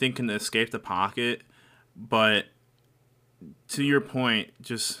Burrow, I think, can escape the pocket, but to your point,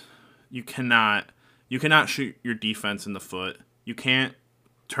 just you cannot shoot your defense in the foot. You can't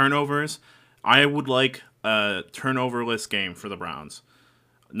turnovers. I would like a turnoverless game for the Browns.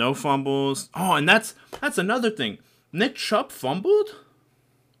 No fumbles. Oh, and that's another thing. Nick Chubb fumbled?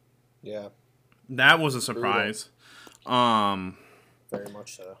 Yeah. That was a Brutal. surprise. Um Very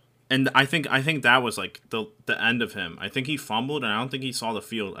much so. and I think that was like the end of him. I think he fumbled and I don't think he saw the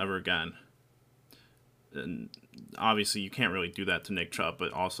field ever again. And obviously you can't really do that to Nick Chubb,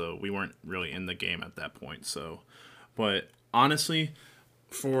 but also we weren't really in the game at that point. So, but honestly,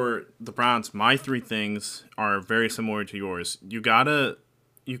 for the Browns, my three things are very similar to yours. You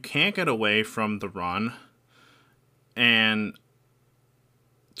can't get away from the run, and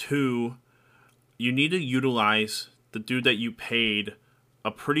two, you need to utilize the dude that you paid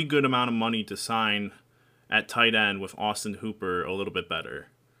a pretty good amount of money to sign at tight end with Austin Hooper a little bit better.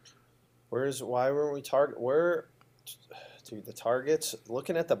 Why weren't we target where dude the targets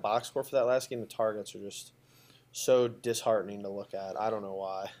looking at the box score for that last game, the targets are just so disheartening to look at. I don't know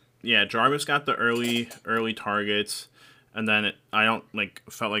why. Yeah, Jarvis got the early targets, and then I don't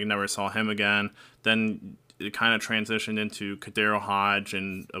felt like I never saw him again. Then it kind of transitioned into Kadero Hodge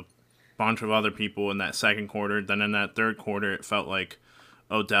and a bunch of other people in that second quarter. Then in that third quarter, it felt like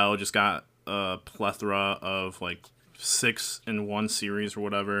Odell just got a plethora of like 6 in 1 series or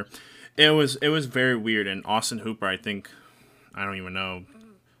whatever. It was very weird. And Austin Hooper, I don't even know.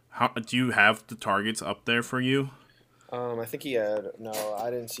 How do you have the targets up there for you? I think he had no. I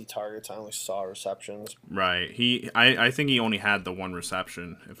didn't see targets. I only saw receptions. Right. I think he only had the one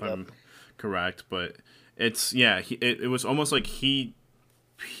reception, if Yep. I'm correct. But it's yeah. It was almost like he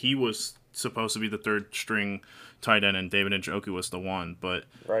was supposed to be the third string tight end, and David Njoku was the one. But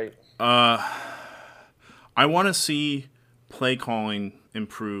Right. I want to see play calling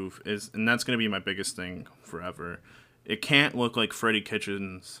improve, and that's going to be my biggest thing forever. It can't look like Freddie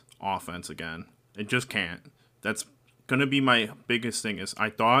Kitchens' offense again. It just can't. That's going to be my biggest thing. Is I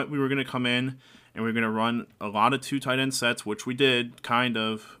thought we were going to come in and we are going to run a lot of 2 tight end sets, which we did, kind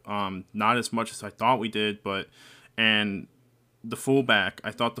of. Not as much as I thought we did, and the fullback.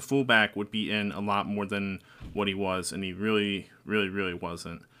 I thought the fullback would be in a lot more than what he was, and he really, really, really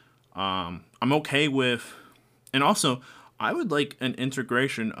wasn't. I'm okay with, and also I would like an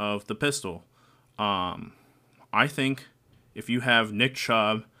integration of the pistol. I think if you have Nick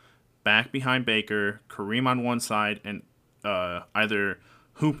Chubb back behind Baker, Kareem on one side, and either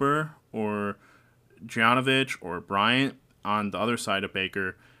Hooper or Gianovich or Bryant on the other side of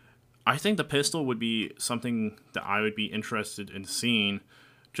Baker, I think the pistol would be something that I would be interested in seeing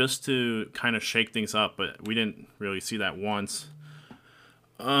just to kind of shake things up, but we didn't really see that once.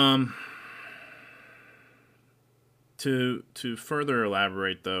 To further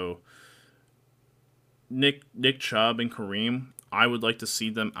elaborate though, Nick Chubb and Kareem, I would like to see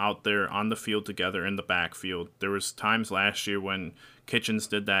them out there on the field together in the backfield. There was times last year when Kitchens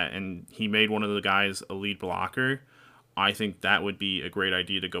did that and he made one of the guys a lead blocker. I think that would be a great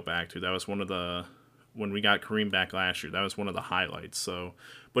idea to go back to. That was one of the when we got Kareem back last year. That was one of the highlights. So,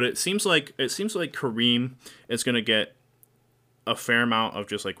 but it seems like Kareem is going to get a fair amount of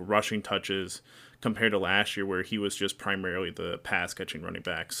just like rushing touches compared to last year where he was just primarily the pass catching running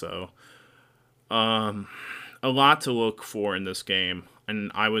back. So, a lot to look for in this game.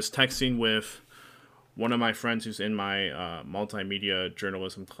 And I was texting with one of my friends who's in my multimedia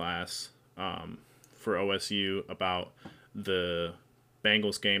journalism class for OSU about the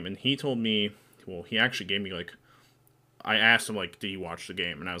Bengals game, and he told me, well, he actually gave me like, I asked him like, did you watch the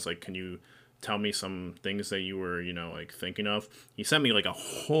game? And I was like, can you tell me some things that you were, like thinking of? He sent me like a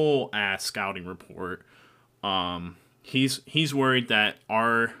whole ass scouting report. He's worried that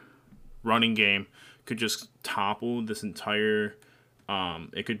our running game could just topple this entire.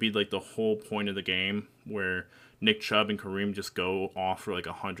 It could be like the whole point of the game where Nick Chubb and Kareem just go off for like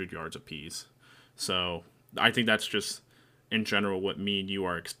 100 yards apiece. So I think that's just in general what me and you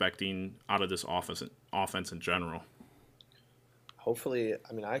are expecting out of this offense in general. Hopefully,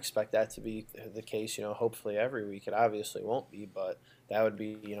 I mean, I expect that to be the case, hopefully every week. It obviously won't be, but that would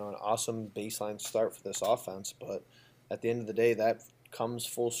be, an awesome baseline start for this offense. But at the end of the day, that comes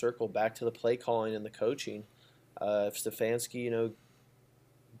full circle back to the play calling and the coaching. If Stefanski,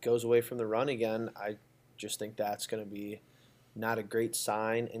 goes away from the run again, I just think that's going to be not a great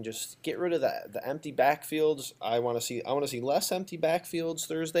sign. And just get rid of the empty backfields. I want to see less empty backfields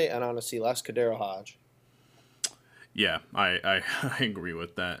Thursday, and I want to see less Kadero Hodge. Yeah, I agree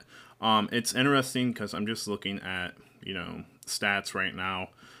with that. It's interesting because I'm just looking at stats right now.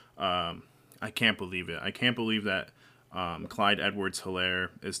 I can't believe it. I can't believe that Clyde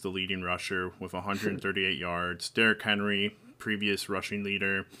Edwards-Helaire is the leading rusher with 138 yards. Derrick Henry, previous rushing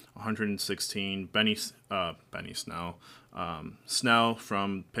leader, 116. Benny Snell. Snell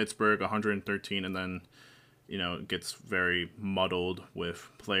from Pittsburgh, 113, and then it gets very muddled with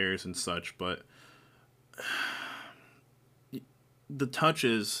players and such. But the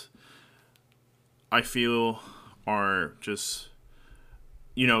touches, I feel, are just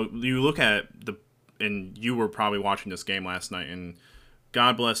you look at and you were probably watching this game last night, and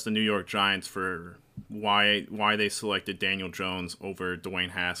God bless the New York Giants for why they selected Daniel Jones over Dwayne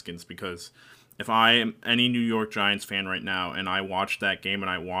Haskins, because if I am any New York Giants fan right now and I watched that game and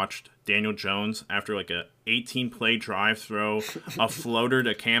I watched Daniel Jones after like a 18 play drive throw a floater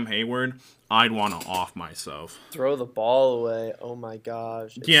to Cam Hayward, I'd want to off myself. Throw the ball away. Oh my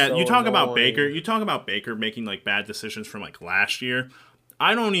gosh. It's Yeah, you so talk about Baker. annoying. You talk about Baker making like bad decisions from like last year.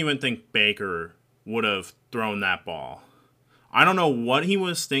 I don't even think Baker would have thrown that ball. I don't know what he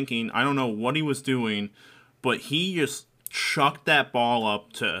was thinking. I don't know what he was doing, but he just chucked that ball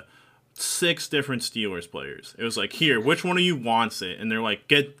up to six different Steelers players. It was like, here, which one of you wants it? And they're like,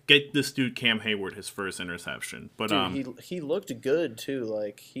 get this dude Cam Hayward his first interception. But Dude, he looked good too.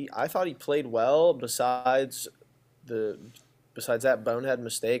 Like I thought he played well the besides that bonehead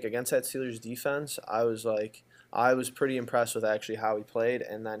mistake against that Steelers defense. I was pretty impressed with actually how he played,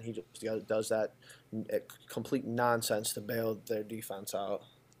 and then he just does that complete nonsense to bail their defense out.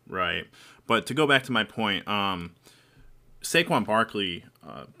 right. But to go back to my point, Saquon Barkley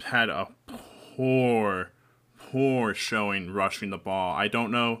had a poor, poor showing rushing the ball. I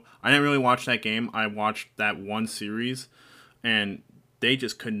don't know. I didn't really watch that game. I watched that one series, and they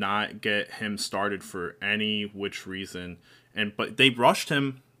just could not get him started for any which reason. But they rushed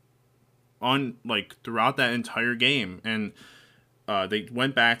him on like throughout that entire game, and they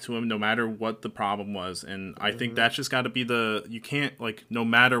went back to him no matter what the problem was. And I think Hmm. that's just got to be you can't like no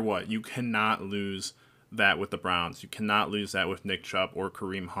matter what, you cannot lose that with the Browns. You cannot lose that with Nick Chubb or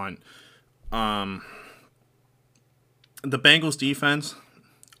Kareem Hunt. The Bengals defense,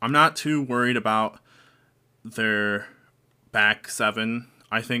 I'm not too worried about their back seven.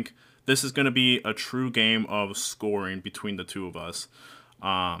 I think this is going to be a true game of scoring between the two of us.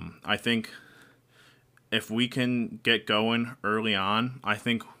 I think if we can get going early on, I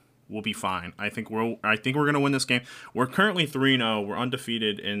think we'll be fine. I think we're going to win this game. We're currently 3-0. We're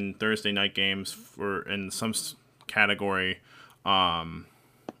undefeated in Thursday night games for in some category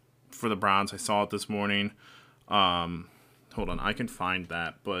for the Browns. I saw it this morning. Hold on, I can find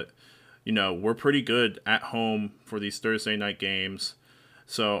that, but we're pretty good at home for these Thursday night games.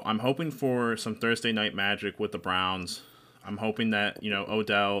 So I'm hoping for some Thursday night magic with the Browns. I'm hoping that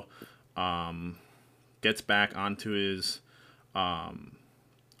Odell gets back onto his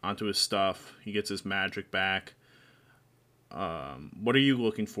stuff. He gets his magic back. What are you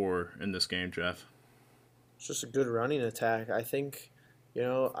looking for in this game, Jeff? It's just a good running attack. I think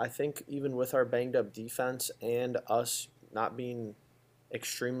even with our banged up defense and us not being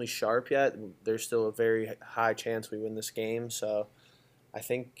extremely sharp yet, there's still a very high chance we win this game. So I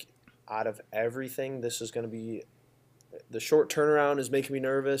think out of everything, this is going to be the short turnaround is making me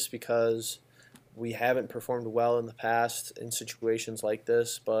nervous because we haven't performed well in the past in situations like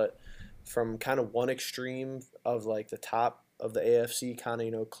this, but from kind of one extreme of like the top of the AFC, kind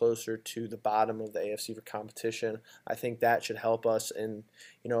of closer to the bottom of the AFC for competition, I think that should help us and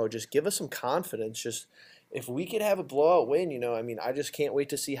just give us some confidence. Just if we could have a blowout win, I mean, I just can't wait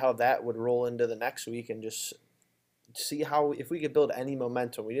to see how that would roll into the next week and just see how if we could build any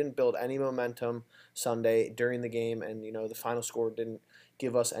momentum. We didn't build any momentum Sunday during the game, and the final score didn't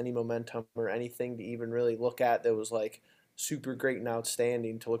give us any momentum or anything to even really look at that was like super great and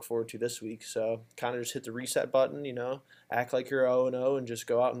outstanding to look forward to this week. So kind of just hit the reset button, act like you're 0-0 and just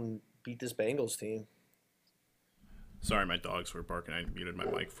go out and beat this Bengals team. Sorry, my dogs were barking. I muted my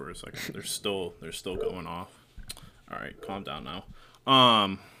mic for a second. They're still going off. All right, calm down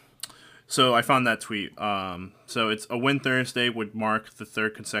now. So I found that tweet. So it's a win Thursday would mark the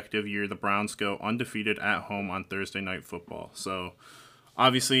third consecutive year the Browns go undefeated at home on Thursday Night Football. So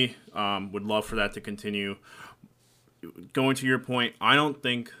obviously, would love for that to continue. Going to your point, I don't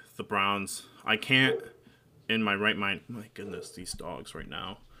think the Browns. I can't, in my right mind. My goodness, these dogs right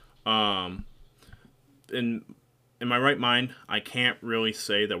now. Um, in in my right mind, I can't really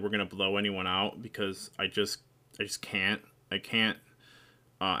say that we're gonna blow anyone out because I just can't. I can't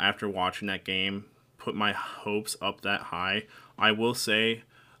after watching that game, put my hopes up that high. I will say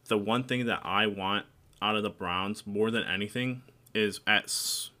the one thing that I want out of the Browns more than anything is at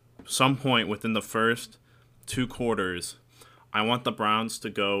some point within the first two quarters, I want the Browns to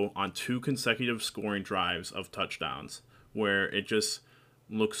go on two consecutive scoring drives of touchdowns where it just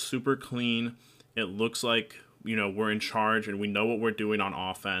looks super clean. It looks like, we're in charge and we know what we're doing on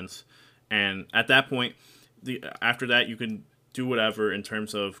offense. And at that point, after that, you can do whatever in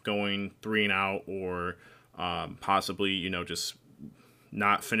terms of going three and out or possibly, just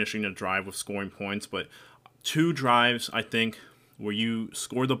not finishing a drive with scoring points. But two drives, I think, where you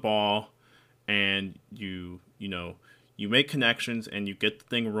score the ball and you make connections and you get the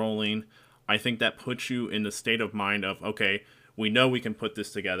thing rolling. I think that puts you in the state of mind of, okay, we know we can put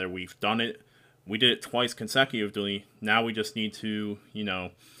this together. We've done it. We did it twice consecutively. Now we just need to,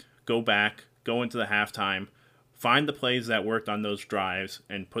 go back, go into the halftime, find the plays that worked on those drives,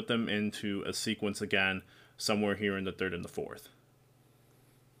 and put them into a sequence again somewhere here in the third and the fourth.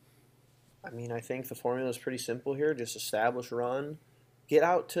 I mean, I think the formula is pretty simple here. Just establish run, get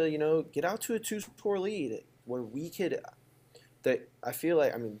out to a two-score lead where we could. That I feel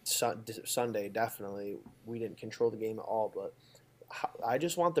like, I mean, Sunday definitely we didn't control the game at all, but I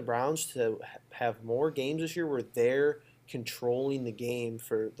just want the Browns to have more games this year where they're controlling the game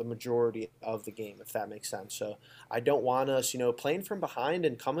for the majority of the game, if that makes sense. So I don't want us, playing from behind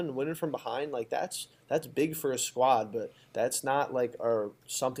and coming and winning from behind. Like that's big for a squad, but that's not like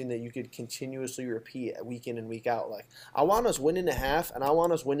something that you could continuously repeat week in and week out. Like I want us winning a half, and I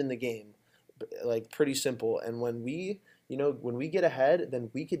want us winning the game. Like pretty simple. And when we get ahead, then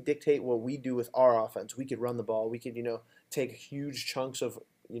we could dictate what we do with our offense. We could run the ball. We could, take huge chunks of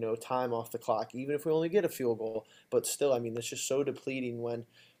time off the clock, even if we only get a field goal. But still, I mean, that's just so depleting when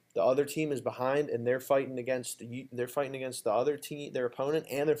the other team is behind and they're fighting against the other team, their opponent,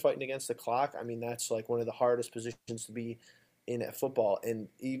 and they're fighting against the clock. I mean, that's like one of the hardest positions to be in at football. And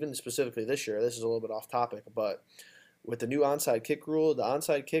even specifically this year, this is a little bit off topic, but with the new onside kick rule, the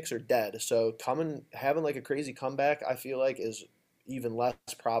onside kicks are dead. So having like a crazy comeback, I feel like is even less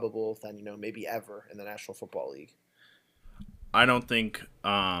probable than maybe ever in the National Football League. I don't think,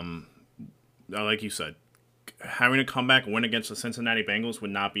 like you said, having a comeback win against the Cincinnati Bengals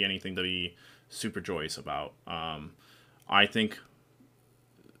would not be anything to be super joyous about. I think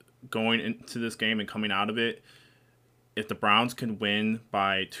going into this game and coming out of it, if the Browns can win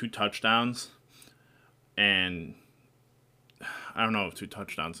by two touchdowns, and I don't know if two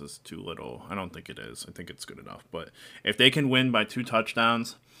touchdowns is too little. I don't think it is. I think it's good enough. But if they can win by two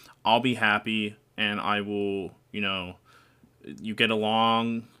touchdowns, I'll be happy, and I will, you get a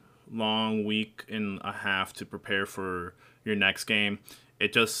long week and a half to prepare for your next game.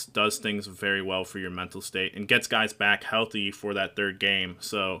 It just does things very well for your mental state and gets guys back healthy for that third game.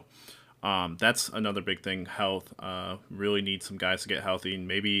 So that's another big thing. Health. Really need some guys to get healthy. And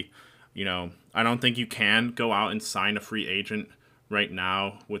maybe, I don't think you can go out and sign a free agent right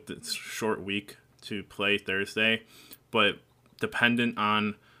now with this short week to play Thursday. But dependent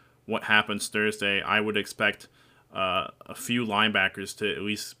on what happens Thursday, I would expect a few linebackers to at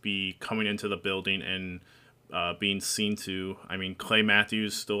least be coming into the building and being seen to. I mean, Clay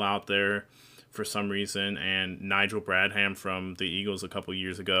Matthews still out there for some reason, and Nigel Bradham from the Eagles a couple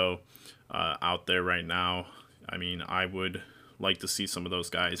years ago out there right now. I mean, I would like to see some of those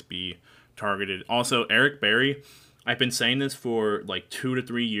guys be targeted. Also, Eric Berry. I've been saying this for like 2 to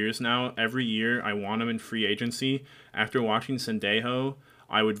 3 years now. Every year, I want him in free agency. After watching Sendejo,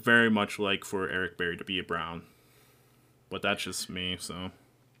 I would very much like for Eric Berry to be a Brown, but that's just me. So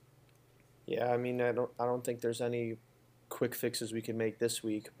Yeah, I mean, I don't think there's any quick fixes we can make this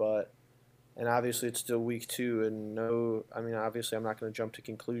week, but and obviously it's still week 2, and no, I mean, obviously I'm not going to jump to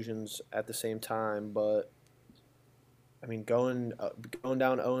conclusions at the same time, but I mean, going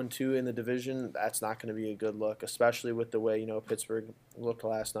down 0-2 in the division, that's not going to be a good look, especially with the way Pittsburgh looked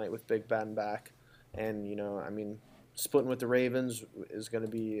last night with Big Ben back, and I mean, splitting with the Ravens is going to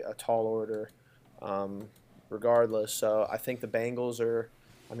be a tall order, um, regardless. So I think the Bengals are.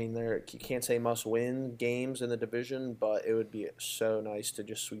 I mean, you can't say must win games in the division, but it would be so nice to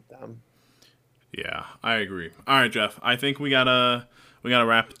just sweep them. yeah, I agree. All right, Jeff. I think we gotta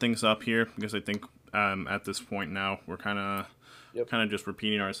wrap things up here because I think at this point now we're Yep. kind of just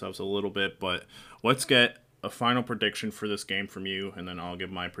repeating ourselves a little bit. But let's get a final prediction for this game from you, and then I'll give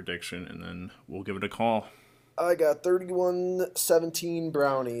my prediction, and then we'll give it a call. I got 31-17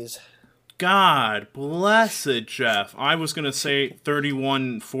 Brownies. God bless it, Jeff. I was gonna say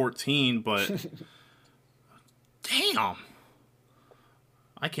 31-14, but damn.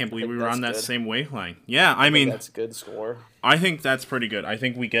 I can't I believe think we were that's on that good. same wavelength. Yeah, I I think mean, that's a good score. I think that's pretty good. I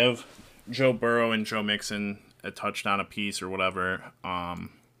think we give Joe Burrow and Joe Mixon a touchdown apiece or whatever.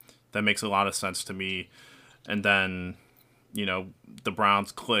 That makes a lot of sense to me. And then, the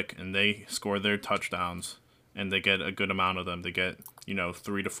Browns click and they score their touchdowns and they get a good amount of them. They get,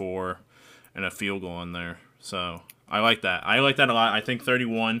 3 to 4 and a field goal in there. So I like that. I like that a lot. I think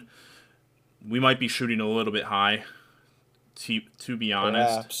 31, we might be shooting a little bit high, to be honest.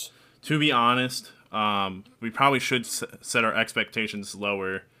 Perhaps. To be honest, we probably should set our expectations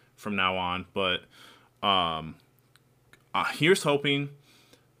lower from now on. But here's hoping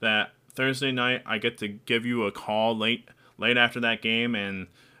that Thursday night I get to give you a call late after that game, and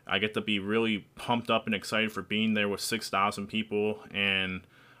I get to be really pumped up and excited for being there with 6,000 people, and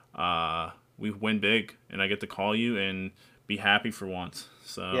we win big, and I get to call you and be happy for once.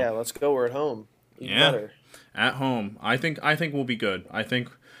 So Yeah, let's go. We're at home. Even yeah, better. at home. I think we'll be good. I think,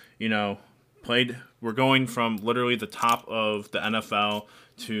 you know, we're going from literally the top of the NFL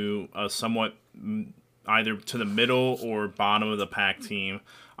to a somewhat either to the middle or bottom of the pack team.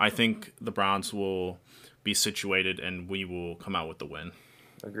 I think the Browns will be situated and we will come out with the win.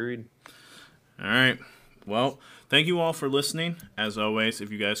 Agreed. All right. Well, thank you all for listening. As always,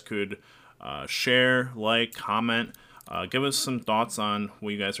 if you guys could share, like, comment, give us some thoughts on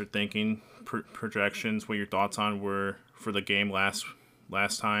what you guys are thinking, projections, what your thoughts on were for the game last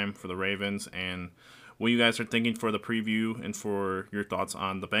time for the Ravens, and what you guys are thinking for the preview and for your thoughts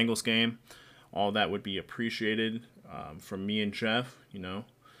on the Bengals game. All that would be appreciated from me and Jeff. You know,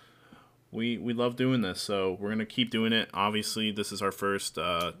 we love doing this, so we're gonna keep doing it. Obviously, this is our first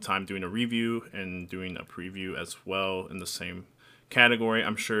time doing a review and doing a preview as well in the same category.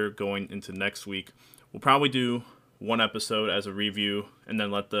 I'm sure going into next week, we'll probably do one episode as a review, and then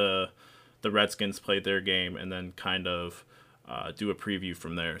let the Redskins play their game, and then kind of do a preview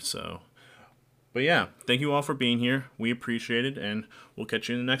from there. So, but yeah, thank you all for being here. We appreciate it, and we'll catch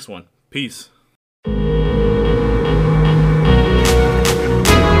you in the next one. Peace.